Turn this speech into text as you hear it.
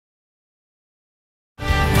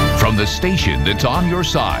from the station that's on your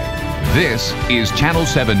side. This is Channel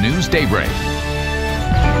 7 News Daybreak.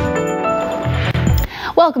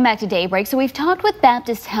 Welcome back to Daybreak. So we've talked with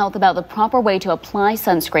Baptist Health about the proper way to apply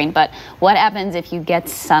sunscreen, but what happens if you get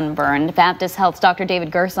sunburned? Baptist Health's Dr.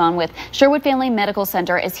 David Gerson with Sherwood Family Medical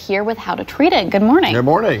Center is here with how to treat it. Good morning. Good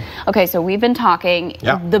morning. Okay, so we've been talking.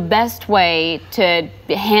 The best way to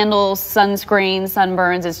handle sunscreen,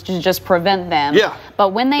 sunburns is to just prevent them. Yeah. But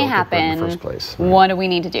when they happen, in the first place, what do we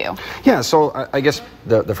need to do? Yeah, so I guess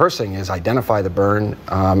the first thing is identify the burn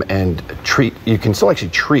and treat. You can still actually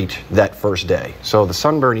treat that first day. So the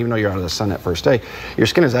sunburn, even though you're out of the sun that first day, your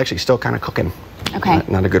skin is actually still kind of cooking. Okay.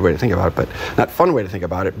 Not a good way to think about it, but not a fun way to think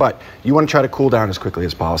about it. But you want to try to cool down as quickly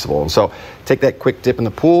as possible. And so take that quick dip in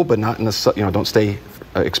the pool, but not in the sun. Don't stay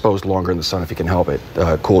exposed longer in the sun if you can help it.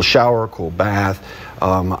 Cool shower, cool bath,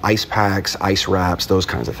 ice packs, ice wraps, those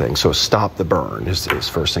kinds of things. So stop the burn is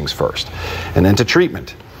first things first. And then to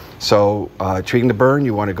treatment. So treating the burn,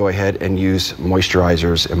 you want to go ahead and use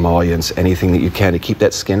moisturizers, emollients, anything that you can to keep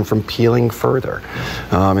that skin from peeling further.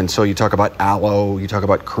 And so you talk about aloe, you talk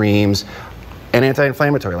about creams, and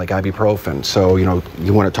anti-inflammatory like ibuprofen. So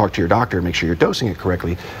you want to talk to your doctor and make sure you're dosing it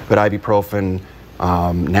correctly. But ibuprofen,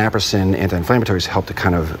 naproxen, anti-inflammatories help to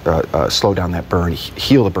kind of slow down that burn,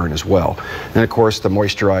 heal the burn as well. And of course the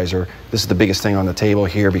moisturizer, this is the biggest thing on the table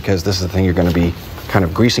here because this is the thing you're going to be kind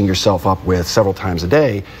of greasing yourself up with several times a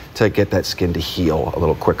day to get that skin to heal a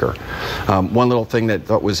little quicker. One little thing that I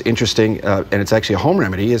thought was interesting, and it's actually a home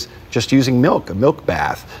remedy, is just using milk, a milk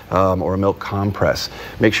bath or a milk compress.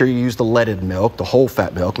 Make sure you use the leaded milk, the whole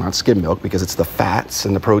fat milk, not skim milk, because it's the fats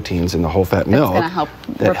and the proteins in the whole fat milk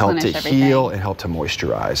that help to heal and help to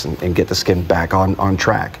moisturize and get the skin back on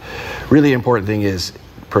track. Really important thing is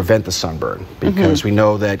prevent the sunburn, because we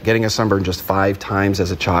know that getting a sunburn just 5 times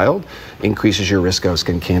as a child increases your risk of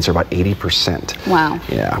skin cancer about 80%. Wow.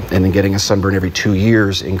 Yeah, and then getting a sunburn every 2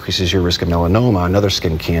 years increases your risk of melanoma, another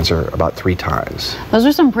skin cancer, about 3 times. Those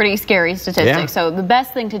are some pretty scary statistics. Yeah. So the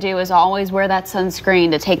best thing to do is always wear that sunscreen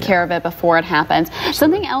to take care of it before it happens. Absolutely.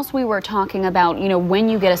 Something else we were talking about, when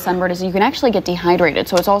you get a sunburn is you can actually get dehydrated.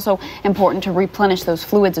 So it's also important to replenish those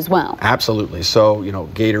fluids as well. Absolutely. So,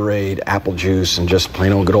 Gatorade, apple juice, and just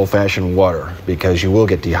plain old good old-fashioned water, because you will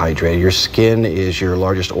get dehydrated. Your skin is your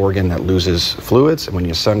largest organ that loses fluids, and when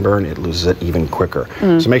you sunburn, it loses it even quicker.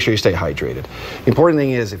 So make sure you stay hydrated. The important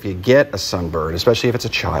thing is if you get a sunburn, especially if it's a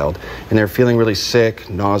child, and they're feeling really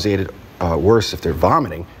sick, nauseated, worse if they're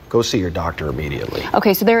vomiting, go see your doctor immediately.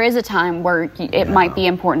 Okay, so there is a time where it might be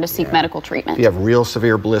important to seek medical treatment. If you have real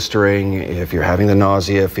severe blistering, if you're having the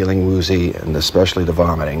nausea, feeling woozy, and especially the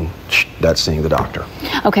vomiting, that's seeing the doctor.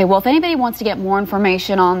 Okay, well, if anybody wants to get more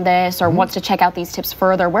information on this or wants to check out these tips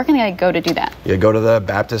further, where can they go to do that? You go to the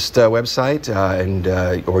Baptist website,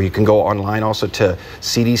 or you can go online also to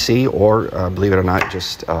CDC, or believe it or not,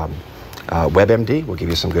 just WebMD will give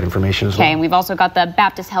you some good information as well. Okay, and we've also got the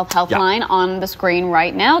Baptist Health Helpline on the screen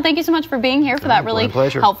right now. Thank you so much for being here for that really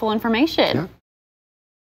helpful information.